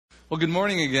Well, good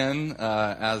morning again.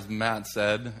 As Matt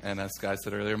said, and as Sky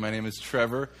said earlier, my name is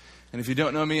Trevor. And if you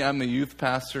don't know me, I'm the youth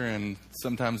pastor and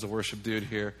sometimes the worship dude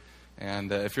here.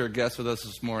 And if you're a guest with us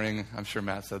this morning, I'm sure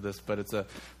Matt said this, but it's a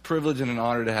privilege and an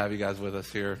honor to have you guys with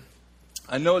us here.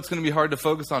 I know it's going to be hard to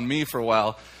focus on me for a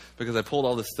while because I pulled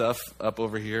all this stuff up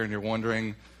over here and you're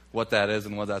wondering what that is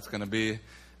and what that's going to be.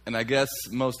 And I guess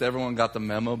most everyone got the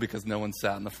memo because no one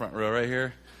sat in the front row right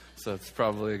here. So it's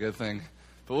probably a good thing.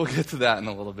 But we'll get to that in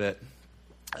a little bit.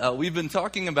 We've been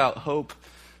talking about hope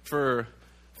for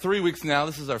 3 weeks now.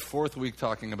 This is our fourth week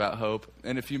talking about hope.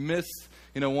 And if you missed,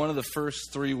 one of the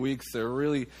first 3 weeks, they're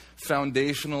really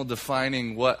foundational,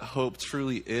 defining what hope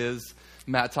truly is.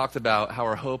 Matt talked about how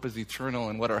our hope is eternal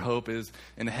and what our hope is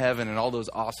in heaven and all those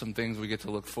awesome things we get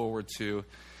to look forward to.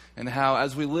 And how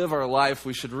as we live our life,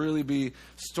 we should really be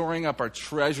storing up our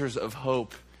treasures of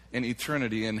hope in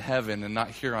eternity in heaven and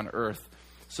not here on earth.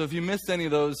 So if you missed any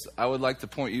of those, I would like to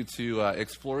point you to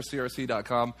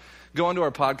explorecrc.com. Go onto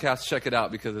our podcast, check it out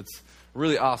because it's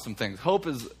really awesome things. Hope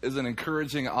is an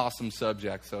encouraging, awesome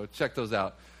subject, so check those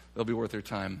out. They'll be worth your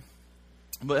time.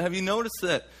 But have you noticed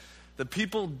that the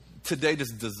people today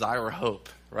just desire hope,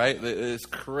 right? They just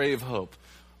crave hope.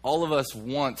 All of us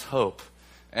want hope.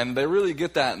 And they really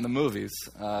get that in the movies.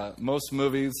 Most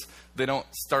movies, they don't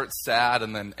start sad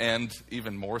and then end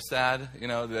even more sad.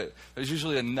 There's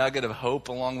usually a nugget of hope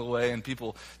along the way, and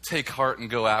people take heart and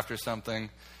go after something.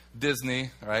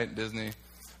 Disney, right? Disney.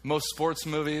 Most sports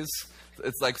movies,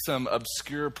 it's like some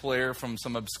obscure player from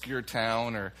some obscure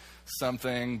town or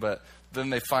something, but then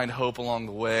they find hope along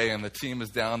the way, and the team is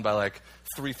down by like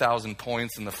 3,000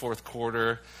 points in the fourth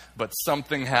quarter, but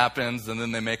something happens, and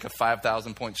then they make a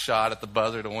 5,000-point shot at the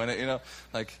buzzer to win it.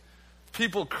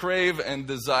 People crave and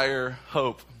desire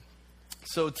hope.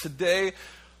 So today,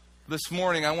 this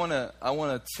morning, I want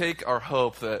to take our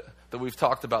hope that we've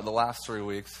talked about the last 3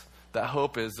 weeks. That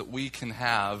hope is that we can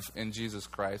have in Jesus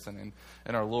Christ and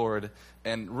in our Lord.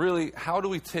 And really, how do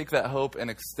we take that hope and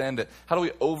extend it? How do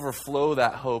we overflow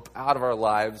that hope out of our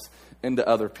lives into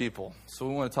other people? So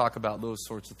we want to talk about those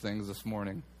sorts of things this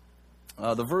morning.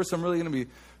 The verse I'm really going to be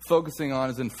focusing on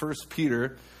is in 1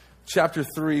 Peter chapter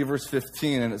 3, verse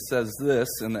 15. And it says this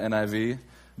in the NIV,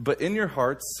 "But in your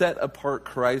hearts set apart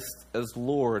Christ as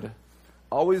Lord.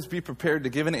 Always be prepared to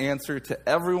give an answer to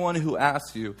everyone who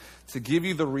asks you to give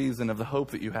you the reason of the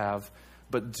hope that you have.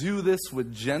 But do this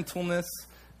with gentleness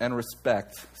and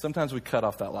respect." Sometimes we cut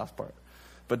off that last part.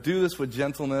 But do this with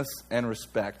gentleness and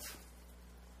respect.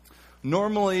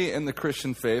 Normally in the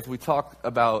Christian faith, we talk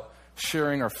about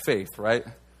sharing our faith, right?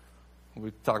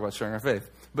 We talk about sharing our faith.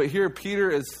 But here Peter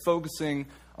is focusing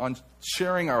on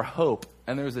sharing our hope.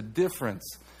 And there's a difference.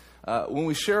 When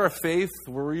we share our faith,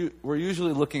 we're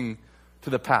usually looking to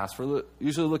the past. We're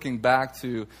usually looking back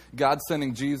to God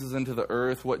sending Jesus into the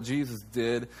earth, what Jesus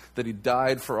did, that he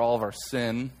died for all of our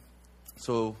sin.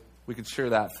 So we could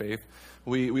share that faith.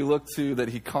 We look to that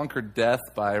he conquered death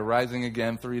by rising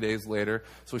again 3 days later.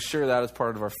 So we share that as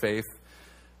part of our faith.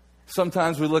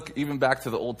 Sometimes we look even back to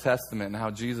the Old Testament and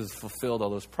how Jesus fulfilled all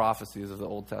those prophecies of the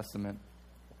Old Testament.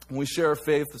 When we share our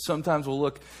faith, sometimes we'll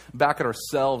look back at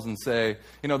ourselves and say,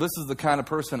 this is the kind of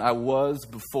person I was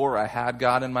before I had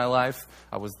God in my life.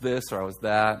 I was this or I was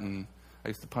that, and I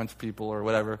used to punch people or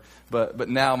whatever. But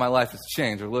now my life has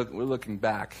changed. We're looking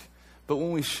back. But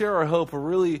when we share our hope, we're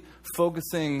really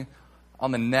focusing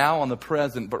on the now, on the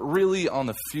present, but really on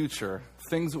the future.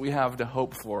 Things that we have to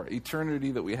hope for,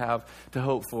 eternity that we have to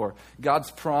hope for.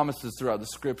 God's promises throughout the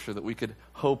Scripture that we could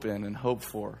hope in and hope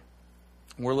for.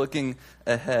 We're looking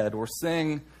ahead. We're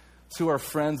saying to our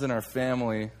friends and our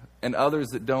family and others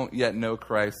that don't yet know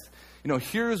Christ,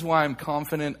 here's why I'm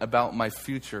confident about my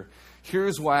future.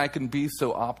 Here's why I can be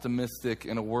so optimistic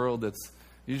in a world that's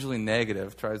usually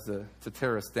negative, tries to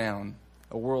tear us down,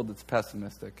 a world that's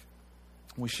pessimistic.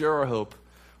 We share our hope.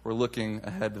 We're looking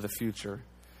ahead to the future.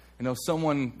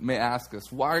 Someone may ask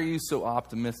us, why are you so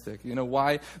optimistic?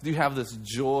 Why do you have this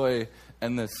joy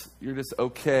and this, you're just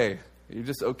okay? You're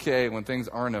just okay when things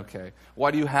aren't okay.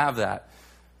 Why do you have that?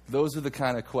 Those are the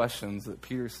kind of questions that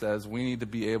Peter says we need to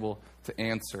be able to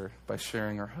answer by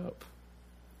sharing our hope.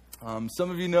 Some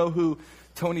of you know who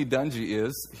Tony Dungy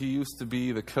is. He used to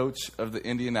be the coach of the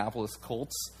Indianapolis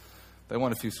Colts. They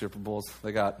won a few Super Bowls.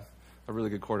 They got a really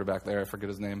good quarterback there. I forget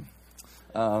his name.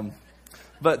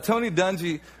 But Tony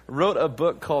Dungy wrote a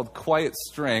book called Quiet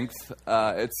Strength.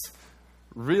 It's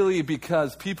really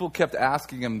because people kept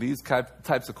asking him these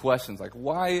types of questions, like,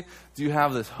 why do you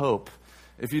have this hope?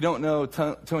 If you don't know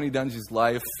Tony Dungy's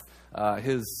life,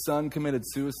 his son committed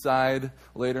suicide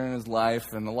later in his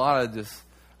life, and a lot of just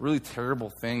really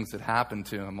terrible things that happened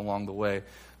to him along the way.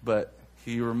 But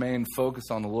he remained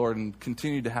focused on the Lord and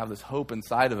continued to have this hope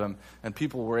inside of him, and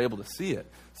people were able to see it.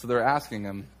 So they're asking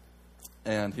him,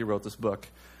 and he wrote this book.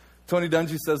 Tony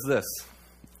Dungy says this: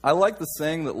 I like the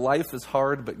saying that life is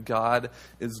hard, but God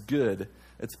is good.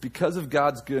 It's because of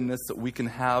God's goodness that we can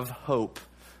have hope,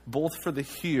 both for the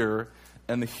here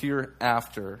and the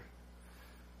hereafter.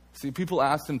 See, people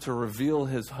asked him to reveal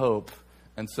his hope,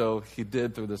 and so he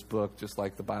did through this book, just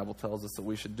like the Bible tells us that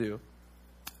we should do.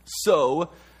 So,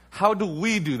 how do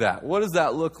we do that? What does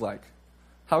that look like?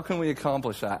 How can we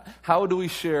accomplish that? How do we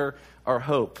share our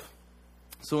hope?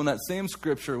 So in that same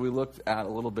scripture we looked at a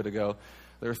little bit ago,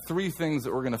 there are 3 things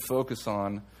that we're going to focus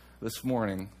on this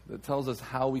morning that tells us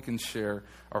how we can share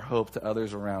our hope to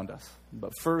others around us.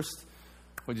 But first,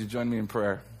 would you join me in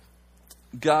prayer?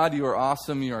 God, you are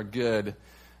awesome, you are good.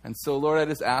 And so, Lord, I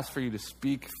just ask for you to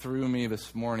speak through me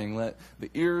this morning. Let the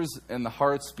ears and the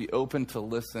hearts be open to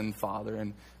listen, Father.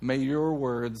 And may your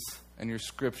words and your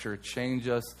scripture change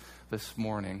us this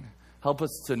morning. Help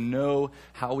us to know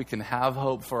how we can have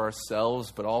hope for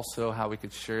ourselves, but also how we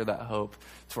could share that hope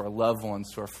to our loved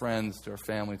ones, to our friends, to our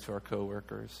family, to our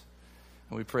coworkers.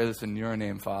 And we pray this in your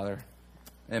name, Father.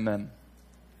 Amen.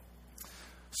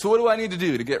 So what do I need to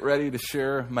do to get ready to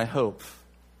share my hope?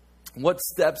 What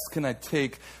steps can I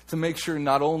take to make sure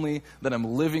not only that I'm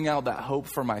living out that hope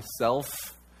for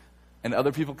myself and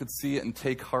other people could see it and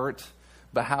take heart,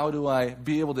 but how do I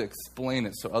be able to explain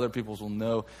it so other people will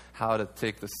know how to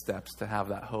take the steps to have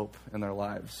that hope in their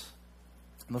lives?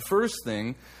 And the first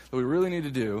thing that we really need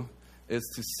to do is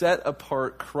to set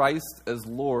apart Christ as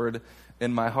Lord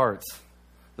in my heart.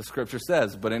 The scripture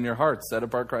says, but in your heart, set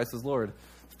apart Christ as Lord.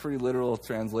 It's a pretty literal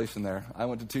translation there. I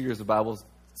went to 2 years of Bible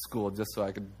school just so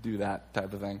I could do that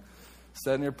type of thing.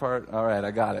 Set in your part. All right,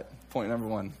 I got it. Point number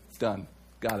 1. Done.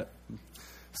 Got it.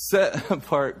 Set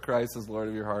apart Christ as Lord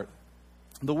of your heart.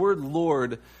 The word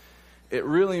Lord, it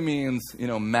really means,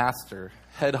 master,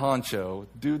 head honcho,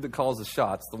 dude that calls the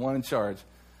shots, the one in charge,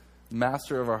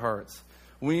 master of our hearts.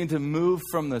 We need to move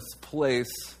from this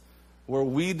place where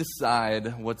we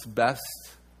decide what's best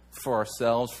for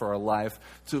ourselves, for our life,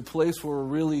 to a place where we're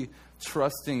really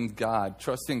trusting God,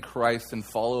 trusting Christ, and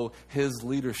follow his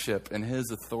leadership and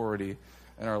his authority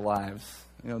in our lives.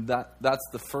 That's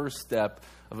the first step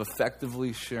of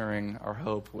effectively sharing our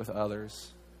hope with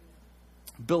others.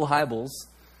 Bill Hybels,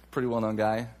 pretty well-known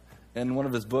guy, in one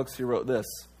of his books he wrote this: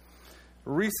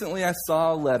 recently I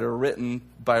saw a letter written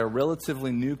by a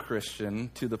relatively new Christian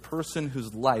to the person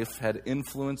whose life had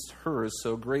influenced hers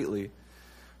so greatly.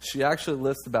 She actually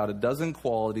lists about a dozen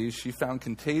qualities she found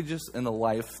contagious in the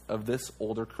life of this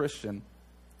older Christian.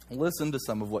 Listen to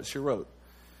some of what she wrote.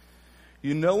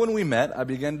 When we met, I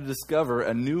began to discover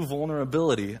a new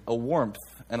vulnerability, a warmth,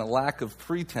 and a lack of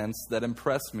pretense that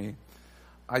impressed me.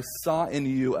 I saw in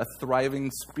you a thriving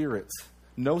spirit,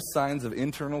 no signs of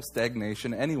internal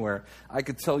stagnation anywhere. I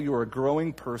could tell you were a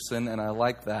growing person, and I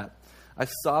liked that. I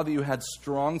saw that you had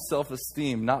strong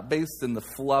self-esteem, not based in the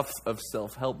fluff of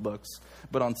self-help books,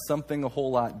 but on something a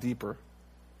whole lot deeper.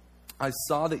 I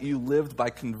saw that you lived by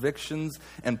convictions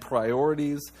and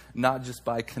priorities, not just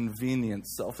by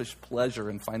convenience, selfish pleasure,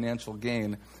 and financial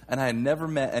gain, and I had never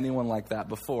met anyone like that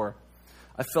before.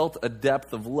 I felt a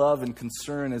depth of love and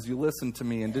concern as you listened to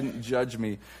me and didn't judge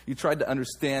me. You tried to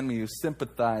understand me, you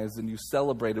sympathized, and you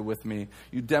celebrated with me.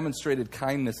 You demonstrated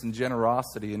kindness and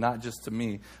generosity, and not just to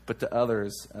me, but to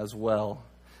others as well.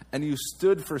 And you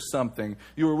stood for something.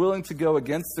 You were willing to go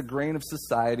against the grain of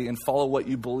society and follow what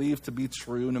you believed to be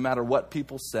true, no matter what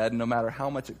people said, no matter how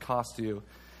much it cost you.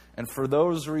 And for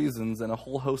those reasons and a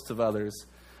whole host of others,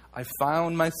 I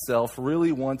found myself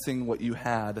really wanting what you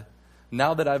had.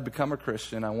 Now that I've become a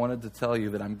Christian, I wanted to tell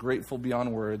you that I'm grateful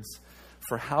beyond words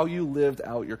for how you lived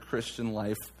out your Christian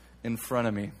life in front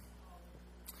of me.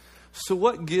 So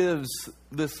what gives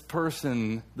this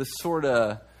person this sort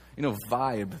of,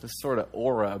 vibe, this sort of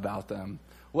aura about them?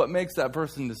 What makes that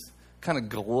person just kind of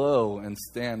glow and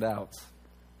stand out?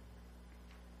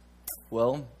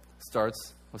 Well, it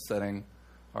starts with setting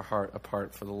our heart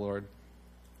apart for the Lord.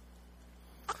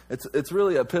 It's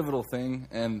really a pivotal thing,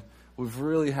 and we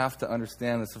really have to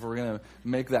understand this if we're going to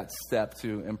make that step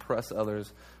to impress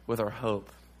others with our hope.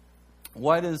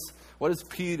 Why does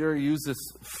Peter use this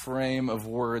frame of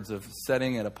words of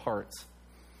setting it apart?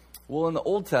 Well, in the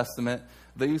Old Testament,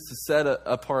 they used to set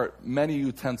apart many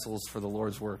utensils for the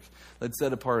Lord's work. They'd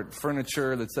set apart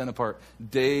furniture, they'd set apart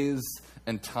days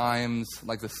and times,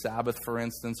 like the Sabbath, for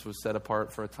instance, was set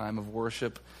apart for a time of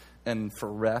worship and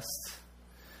for rest.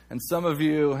 And some of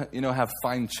you, have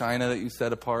fine china that you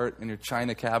set apart in your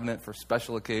china cabinet for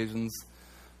special occasions.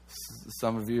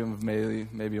 Some of you have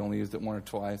maybe only used it one or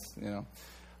twice,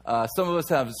 Some of us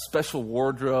have special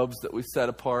wardrobes that we set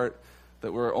apart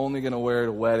that we're only going to wear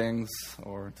to weddings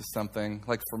or to something.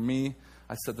 Like for me,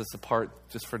 I set this apart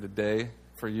just for today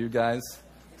for you guys.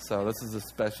 So this is a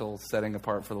special setting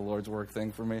apart for the Lord's work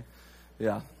thing for me.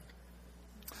 Yeah.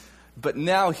 But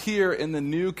now here in the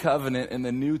New Covenant, in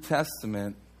the New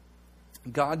Testament,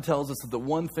 God tells us that the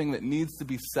one thing that needs to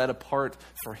be set apart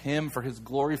for Him, for His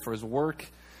glory, for His work,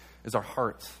 is our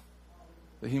heart.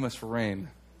 That He must reign.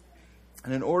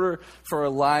 And in order for our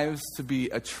lives to be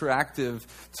attractive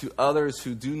to others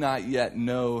who do not yet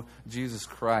know Jesus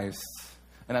Christ,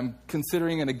 and I'm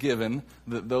considering it a given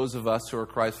that those of us who are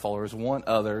Christ followers want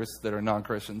others that are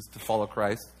non-Christians to follow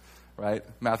Christ, right?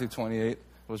 Matthew 28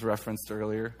 was referenced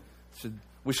earlier.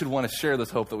 We should want to share this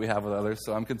hope that we have with others,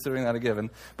 so I'm considering that a given.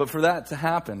 But for that to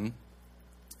happen,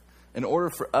 in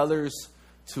order for others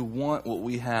to want what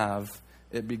we have,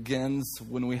 it begins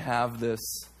when we have this,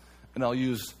 and I'll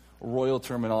use royal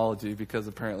terminology because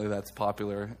apparently that's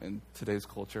popular in today's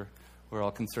culture. We're all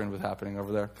concerned with happening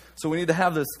over there. So we need to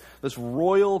have this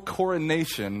royal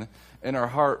coronation in our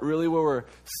heart, really where we're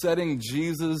setting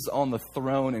Jesus on the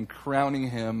throne and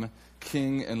crowning Him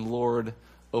King and Lord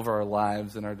over our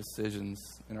lives and our decisions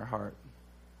in our heart.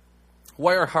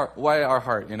 Why our heart? Why our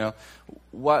heart?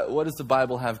 What does the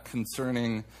Bible have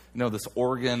concerning this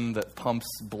organ that pumps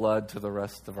blood to the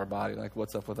rest of our body? Like,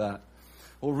 what's up with that?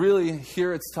 Well, really,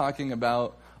 here it's talking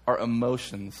about our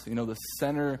emotions. The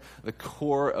center, the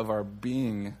core of our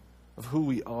being, of who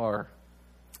we are.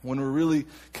 When we're really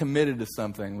committed to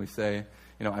something, we say,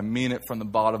 I mean it from the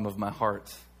bottom of my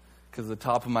heart, because the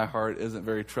top of my heart isn't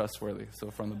very trustworthy.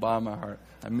 So from the bottom of my heart,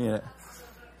 I mean it.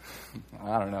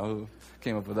 I don't know who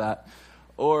came up with that.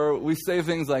 Or we say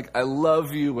things like, I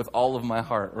love you with all of my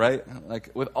heart, right? Like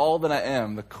with all that I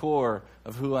am, the core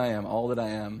of who I am, all that I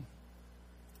am.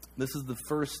 This is the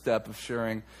first step of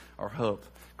sharing our hope.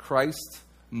 Christ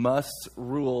must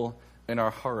rule in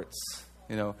our hearts.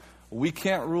 We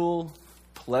can't rule,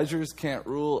 pleasures can't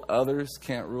rule, others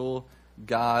can't rule.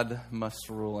 God must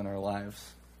rule in our lives.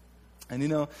 And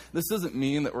this doesn't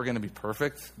mean that we're going to be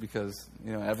perfect because,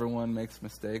 everyone makes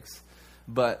mistakes.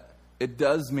 But it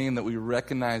does mean that we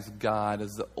recognize God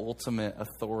as the ultimate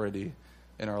authority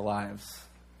in our lives.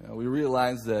 We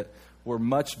realize that we're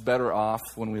much better off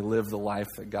when we live the life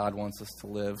that God wants us to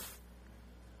live.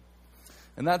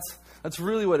 And that's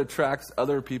really what attracts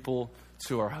other people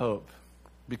to our hope,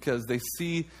 because they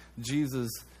see Jesus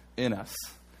in us.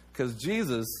 Because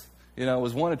Jesus,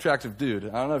 was one attractive dude.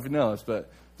 I don't know if you know this,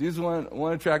 but Jesus was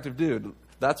one attractive dude.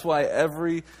 That's why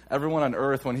everyone on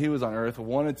earth, when He was on earth,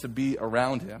 wanted to be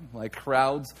around Him. Like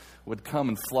crowds would come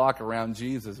and flock around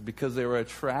Jesus because they were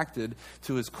attracted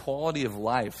to His quality of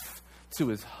life, to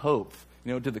His hope,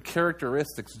 to the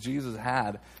characteristics Jesus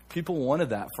had. People wanted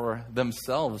that for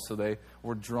themselves, so they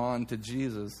were drawn to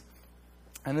Jesus.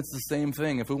 And it's the same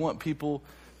thing. If we want people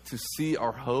to see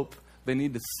our hope, they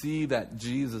need to see that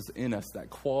Jesus in us,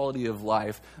 that quality of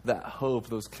life, that hope,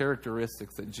 those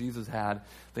characteristics that Jesus had,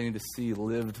 they need to see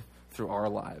lived through our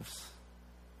lives.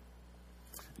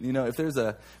 If there's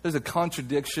a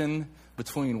contradiction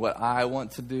between what I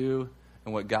want to do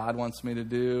and what God wants me to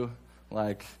do,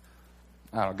 like,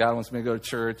 I don't know, God wants me to go to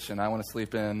church and I want to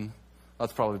sleep in.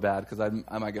 That's probably bad because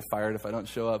I might get fired if I don't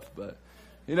show up. But,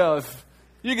 if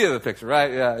you get the picture,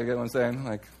 right? Yeah, you get what I'm saying?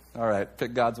 Like, all right,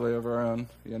 pick God's way over our own.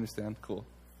 You understand? Cool.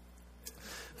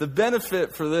 The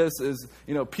benefit for this is,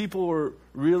 people will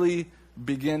really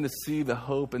begin to see the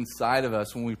hope inside of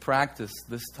us when we practice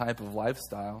this type of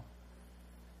lifestyle.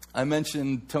 I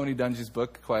mentioned Tony Dungy's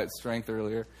book, Quiet Strength,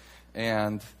 earlier.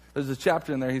 And there's a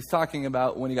chapter in there. He's talking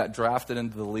about when he got drafted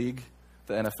into the league,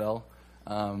 the NFL.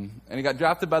 And he got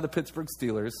drafted by the Pittsburgh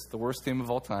Steelers, the worst team of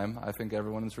all time. I think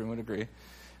everyone in this room would agree.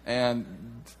 And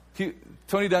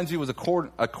Tony Dungy was a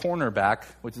cornerback,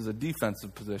 which is a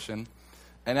defensive position.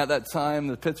 And at that time,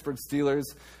 the Pittsburgh Steelers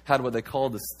had what they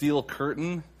called the steel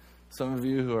curtain. Some of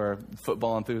you who are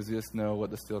football enthusiasts know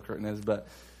what the steel curtain is. But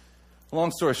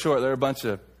long story short, they're a bunch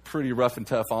of pretty rough and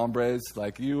tough hombres.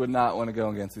 Like, you would not want to go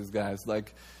against these guys.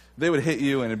 Like, they would hit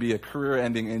you and it'd be a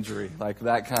career-ending injury. Like,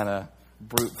 that kind of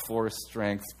brute force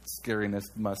strength, scariness,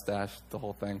 mustache, the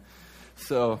whole thing.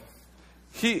 So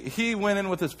he went in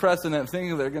with this precedent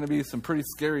thinking there are going to be some pretty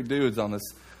scary dudes on this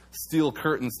steel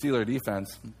curtain Steeler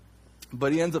defense.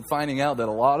 But he ends up finding out that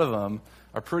a lot of them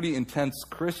are pretty intense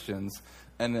Christians,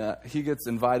 and he gets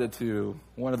invited to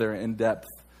one of their in-depth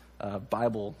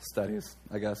Bible studies,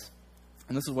 I guess.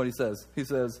 And this is what he says. He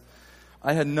says,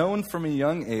 I had known from a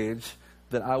young age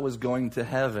that I was going to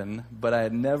heaven, but I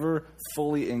had never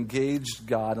fully engaged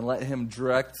God and let Him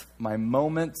direct my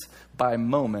moment by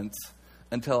moment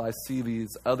until I see these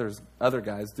other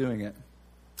guys doing it.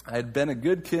 I had been a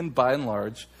good kid by and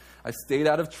large. I stayed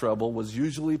out of trouble, was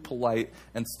usually polite,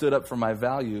 and stood up for my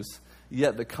values.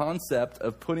 Yet the concept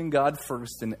of putting God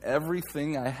first in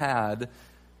everything I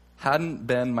hadn't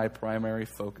been my primary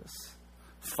focus.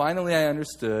 Finally, I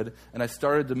understood, and I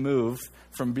started to move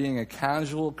from being a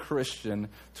casual Christian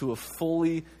to a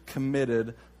fully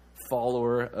committed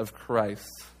follower of Christ.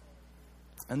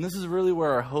 And this is really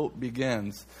where our hope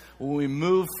begins. When we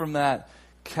move from that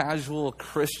casual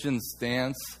Christian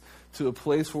stance to a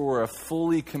place where we're a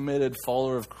fully committed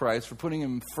follower of Christ, we're putting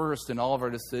Him first in all of our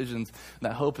decisions, and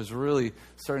that hope is really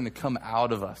starting to come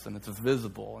out of us, and it's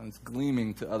visible, and it's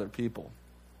gleaming to other people.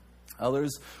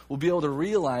 Others will be able to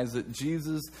realize that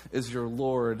Jesus is your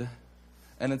Lord,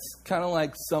 and it's kind of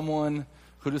like someone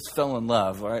who just fell in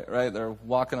love, right? They're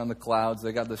walking on the clouds,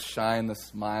 they got this shine, this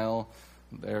smile,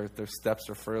 their steps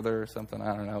are further or something,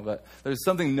 I don't know, but there's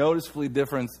something noticeably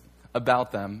different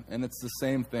about them, and it's the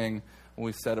same thing when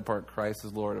we set apart Christ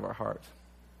as Lord of our heart.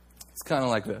 It's kind of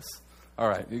like this. All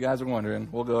right, you guys are wondering.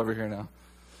 We'll go over here now.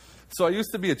 So I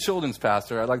used to be a children's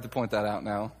pastor. I'd like to point that out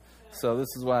now. So this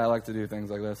is why I like to do things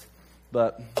like this.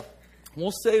 But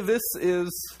we'll say this is,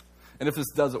 and if this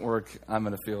doesn't work, I'm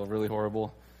going to feel really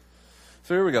horrible.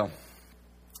 So here we go.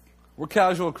 We're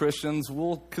casual Christians.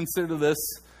 We'll consider this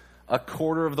a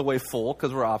quarter of the way full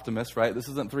because we're optimists, right? This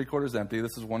isn't 3/4 empty.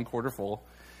 This is 1/4 full.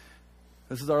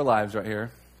 This is our lives right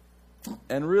here.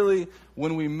 And really,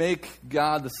 when we make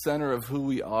God the center of who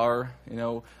we are, you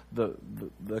know,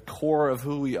 the core of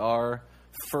who we are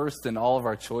first in all of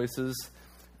our choices,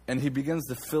 and He begins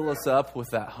to fill us up with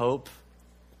that hope,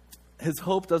 His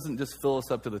hope doesn't just fill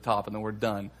us up to the top and then we're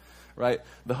done, right?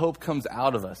 The hope comes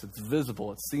out of us. It's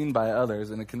visible. It's seen by others,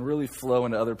 and it can really flow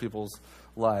into other people's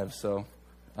lives. So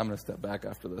I'm going to step back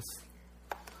after this.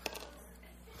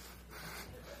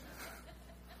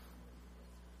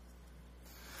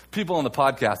 People on the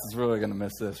podcast is really going to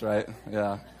miss this, right?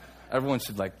 Yeah. Everyone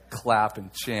should clap and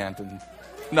chant.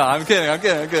 No, I'm kidding.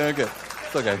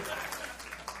 It's okay.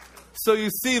 So you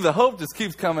see, the hope just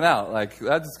keeps coming out.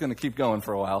 That's just going to keep going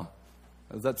for a while.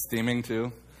 Is that steaming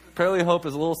too? Apparently hope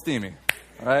is a little steamy,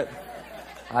 all right?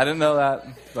 I didn't know that,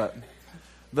 but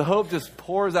the hope just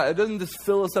pours out. It doesn't just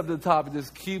fill us up to the top. It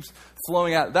just keeps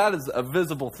flowing out. That is a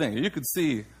visible thing. You could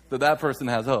see that person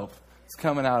has hope. It's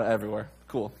coming out everywhere.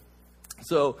 Cool.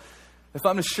 So if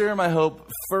I'm to share my hope,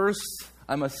 first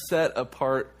I must set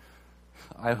apart.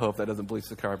 I hope that doesn't bleach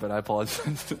the carpet. I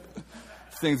apologize.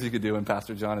 Things you could do when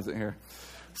Pastor John isn't here.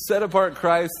 Set apart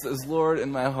Christ as Lord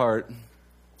in my heart.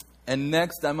 And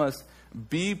next I must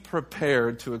be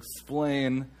prepared to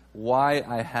explain why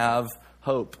I have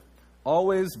hope.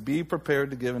 Always be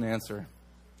prepared to give an answer.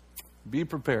 Be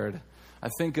prepared. I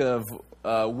think of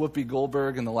Whoopi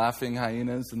Goldberg and the Laughing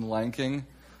Hyenas in The Lion King.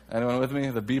 Anyone with me?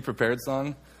 The Be Prepared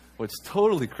song, which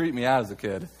totally creeped me out as a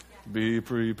kid. Be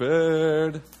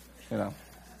prepared. All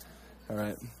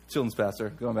right. Children's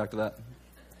pastor. Going back to that.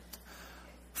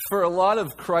 For a lot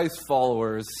of Christ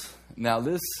followers, now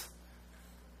this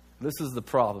is the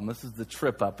problem. This is the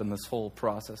trip up in this whole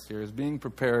process here, is being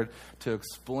prepared to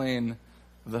explain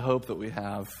the hope that we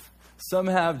have. Some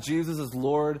have Jesus as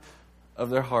Lord of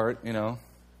their heart,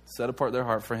 set apart their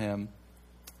heart for Him.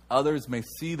 Others may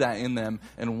see that in them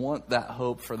and want that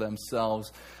hope for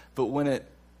themselves. But when it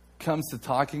comes to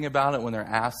talking about it, when they're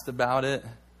asked about it,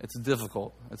 it's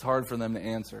difficult. It's hard for them to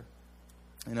answer.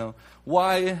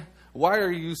 Why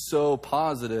are you so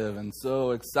positive and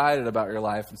so excited about your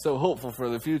life and so hopeful for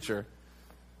the future?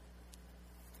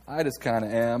 I just kind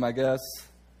of am, I guess.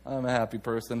 I'm a happy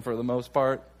person for the most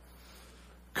part.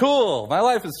 Cool. My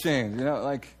life has changed.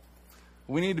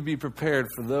 We need to be prepared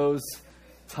for those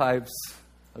types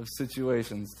of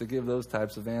situations, to give those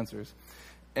types of answers.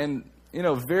 And,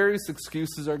 various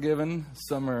excuses are given.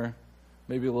 Some are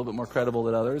maybe a little bit more credible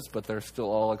than others, but they're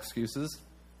still all excuses.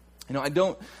 I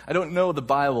don't know the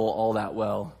Bible all that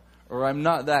well, or I'm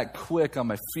not that quick on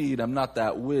my feet, I'm not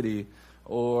that witty,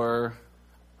 or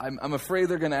I'm afraid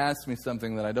they're going to ask me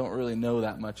something that I don't really know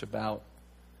that much about.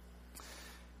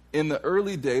 In the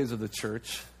early days of the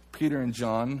church, Peter and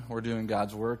John were doing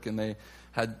God's work, and they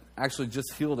had actually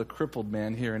just healed a crippled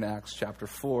man here in Acts chapter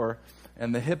 4.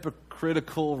 And the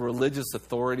hypocritical religious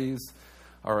authorities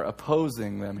are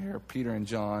opposing them here, Peter and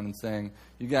John, and saying,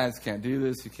 you guys can't do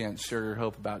this. You can't share your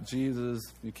hope about Jesus.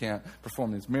 You can't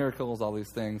perform these miracles, all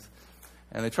these things.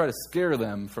 And they try to scare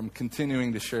them from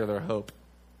continuing to share their hope.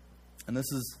 And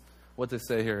this is what they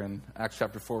say here in Acts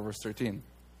chapter 4, verse 13.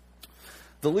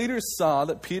 The leaders saw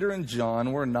that Peter and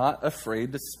John were not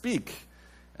afraid to speak.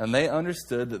 And they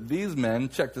understood that these men,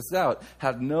 check this out,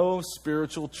 had no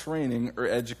spiritual training or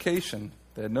education.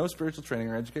 They had no spiritual training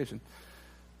or education.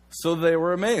 So they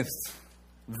were amazed.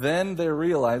 Then they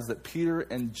realized that Peter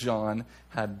and John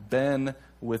had been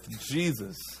with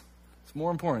Jesus. It's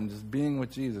more important, just being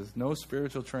with Jesus. No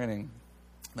spiritual training.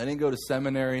 They didn't go to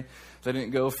seminary. They didn't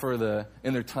go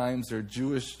in their times, their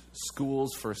Jewish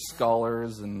schools for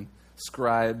scholars and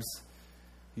scribes.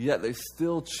 Yet they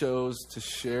still chose to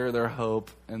share their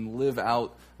hope and live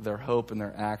out their hope in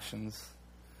their actions.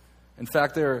 In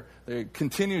fact, they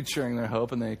continued sharing their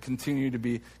hope, and they continued to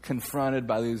be confronted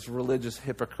by these religious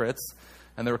hypocrites,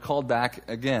 and they were called back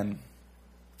again.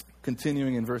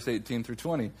 Continuing in verse 18 through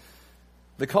 20.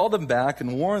 They called them back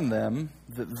and warned them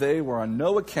that they were on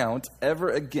no account ever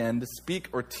again to speak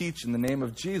or teach in the name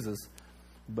of Jesus.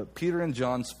 But Peter and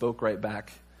John spoke right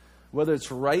back. Whether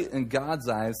it's right in God's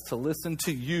eyes to listen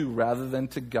to you rather than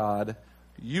to God,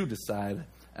 you decide.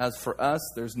 As for us,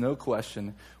 there's no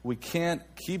question. We can't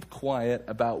keep quiet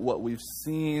about what we've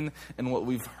seen and what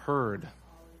we've heard.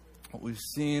 What we've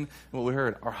seen and what we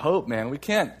heard. Our hope, man. We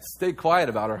can't stay quiet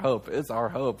about our hope. It's our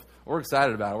hope. We're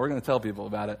excited about it. We're going to tell people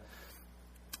about it.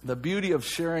 The beauty of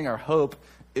sharing our hope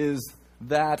is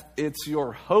that it's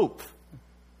your hope.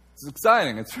 It's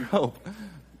exciting. It's your hope.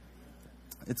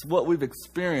 It's what we've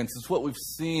experienced. It's what we've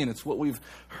seen. It's what we've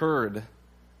heard.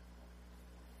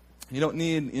 You don't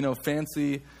need,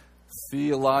 fancy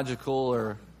theological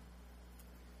or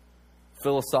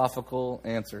philosophical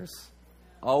answers.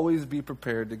 Always be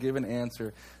prepared to give an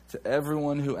answer to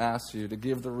everyone who asks you, to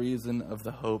give the reason of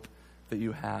the hope that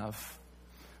you have.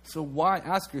 So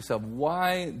ask yourself,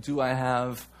 why do I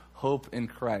have hope in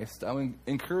Christ? I would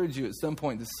encourage you at some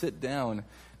point to sit down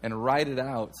and write it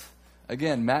out.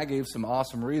 Again, Matt gave some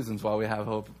awesome reasons why we have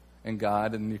hope in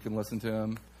God, and you can listen to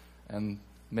him and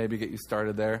maybe get you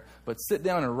started there. But sit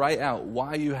down and write out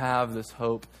why you have this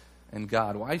hope in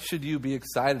God. Why should you be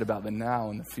excited about the now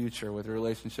and the future with your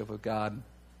relationship with God?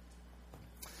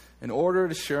 In order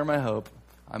to share my hope,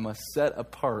 I must set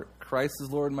apart Christ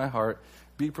as Lord in my heart,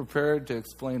 be prepared to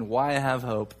explain why I have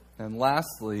hope, and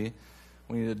lastly,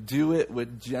 we need to do it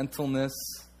with gentleness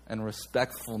and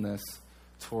respectfulness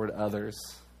toward others.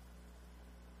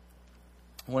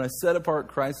 When I set apart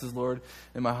Christ as Lord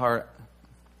in my heart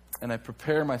and I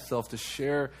prepare myself to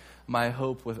share my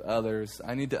hope with others,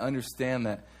 I need to understand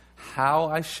that how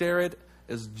I share it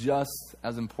is just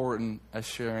as important as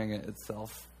sharing it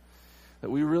itself. That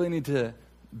we really need to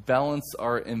balance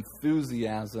our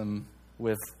enthusiasm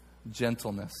with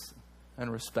gentleness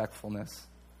and respectfulness.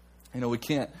 We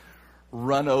can't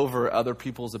run over other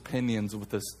people's opinions with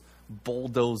this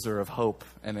bulldozer of hope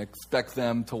and expect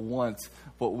them to want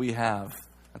what we have.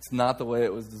 That's not the way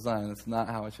it was designed. That's not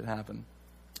how it should happen.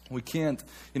 We can't,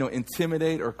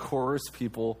 intimidate or coerce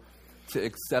people to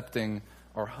accepting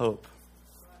our hope.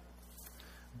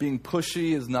 Being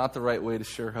pushy is not the right way to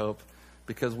share hope,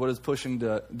 because what does pushing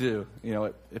do?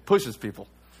 It pushes people.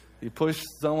 You push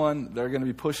someone, they're going to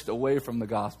be pushed away from the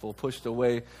gospel, pushed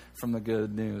away from the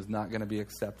good news, not going to be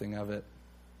accepting of it.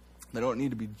 They don't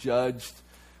need to be judged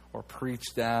or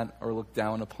preached at or looked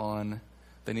down upon.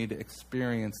 They need to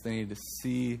experience, they need to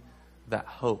see that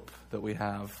hope that we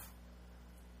have.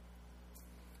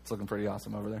 It's looking pretty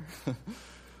awesome over there.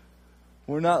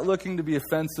 We're not looking to be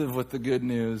offensive with the good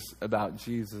news about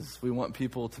Jesus. We want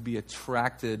people to be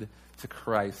attracted to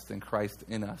Christ and Christ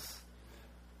in us.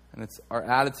 And it's our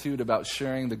attitude about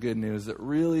sharing the good news that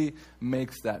really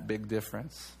makes that big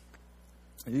difference.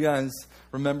 You guys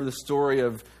remember the story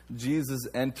of Jesus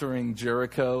entering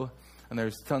Jericho? And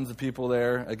there's tons of people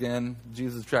there. Again,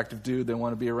 Jesus, attractive dude. They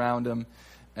want to be around him.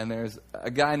 And there's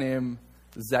a guy named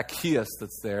Zacchaeus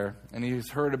that's there. And he's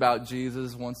heard about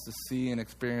Jesus, wants to see and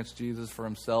experience Jesus for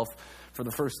himself for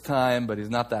the first time. But he's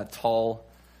not that tall.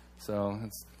 So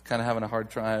it's kind of having a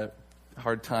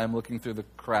hard time looking through the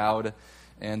crowd.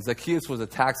 And Zacchaeus was a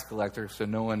tax collector, so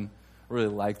no one really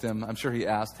liked him. I'm sure he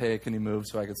asked, hey, can you move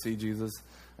so I could see Jesus?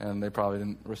 And they probably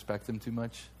didn't respect him too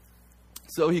much.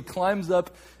 So he climbs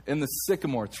up in the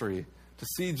sycamore tree to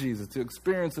see Jesus, to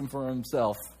experience him for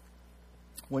himself.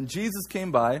 When Jesus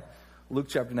came by, Luke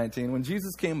chapter 19, when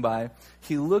Jesus came by,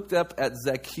 he looked up at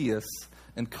Zacchaeus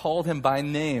and called him by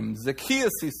name.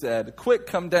 Zacchaeus, he said, quick,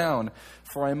 come down,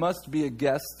 for I must be a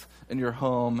guest in your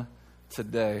home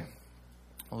today.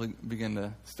 We'll begin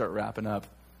to start wrapping up.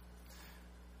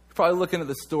 You're probably looking at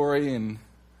the story, and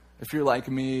if you're like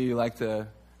me, you like to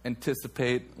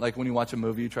anticipate, like when you watch a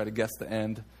movie, you try to guess the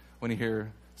end. When you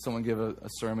hear someone give a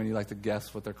sermon, you like to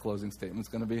guess what their closing statement's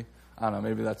going to be. I don't know,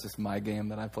 maybe that's just my game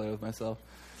that I play with myself.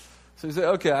 So you say,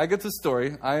 okay, I get the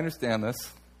story. I understand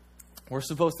this. We're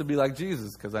supposed to be like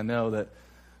Jesus, because I know that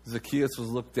Zacchaeus was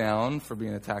looked down for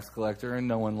being a tax collector, and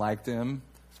no one liked him.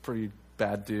 He's a pretty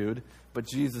bad dude. but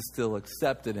Jesus still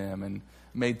accepted him and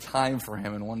made time for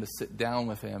him and wanted to sit down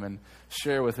with him and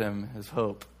share with him his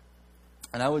hope.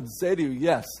 And I would say to you,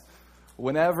 yes,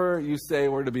 whenever you say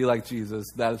we're to be like Jesus,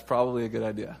 that is probably a good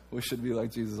idea. We should be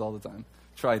like Jesus all the time.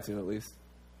 Try to, at least.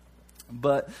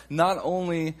 But not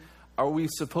only are we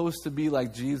supposed to be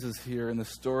like Jesus here in the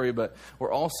story, but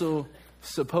we're also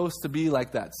supposed to be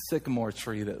like that sycamore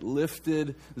tree that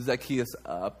lifted Zacchaeus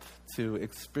up to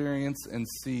experience and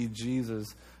see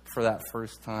Jesus for that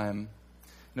first time.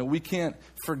 You know, we can't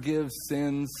forgive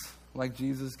sins like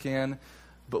Jesus can,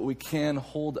 but we can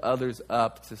hold others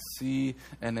up to see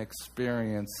and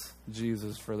experience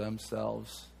Jesus for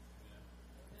themselves.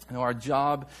 You know, our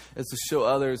job is to show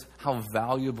others how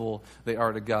valuable they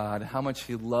are to God, how much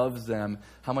He loves them,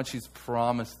 how much He's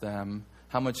promised them,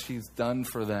 how much He's done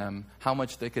for them, how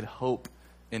much they could hope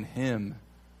in Him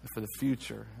for the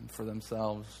future and for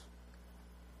themselves.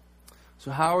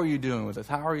 So how are you doing with this?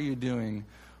 How are you doing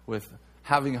with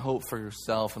having hope for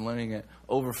yourself and letting it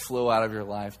overflow out of your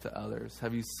life to others?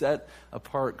 Have you set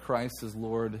apart Christ as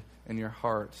Lord in your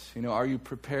heart? You know, are you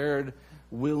prepared,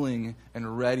 willing,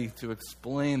 and ready to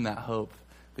explain that hope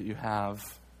that you have?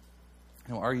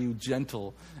 You know, are you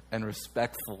gentle and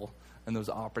respectful in those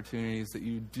opportunities that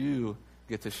you do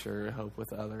get to share your hope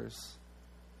with others?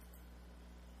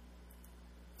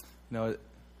 You know,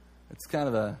 it's kind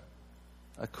of a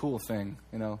cool thing.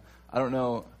 You know, I don't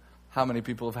know how many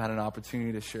people have had an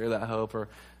opportunity to share that hope or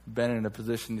been in a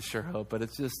position to share hope, but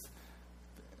it's just,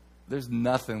 there's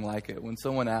nothing like it. When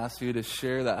someone asks you to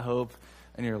share that hope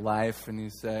in your life and you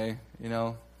say, you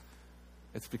know,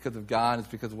 it's because of God, it's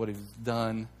because of what He's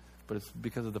done, but it's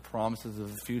because of the promises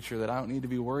of the future that I don't need to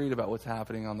be worried about what's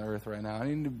happening on the earth right now. I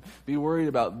need to be worried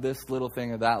about this little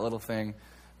thing or that little thing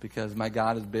because my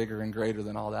God is bigger and greater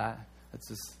than all that.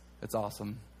 It's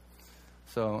awesome.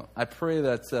 So I pray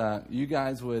that you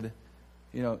guys would,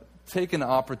 you know, take an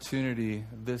opportunity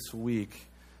this week.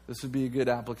 This would be a good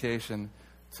application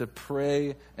to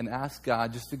pray and ask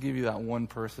God just to give you that one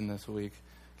person this week.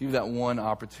 Give you that one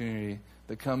opportunity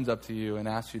that comes up to you and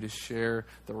asks you to share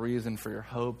the reason for your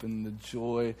hope and the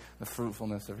joy, the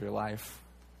fruitfulness of your life.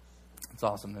 It's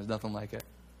awesome. There's nothing like it.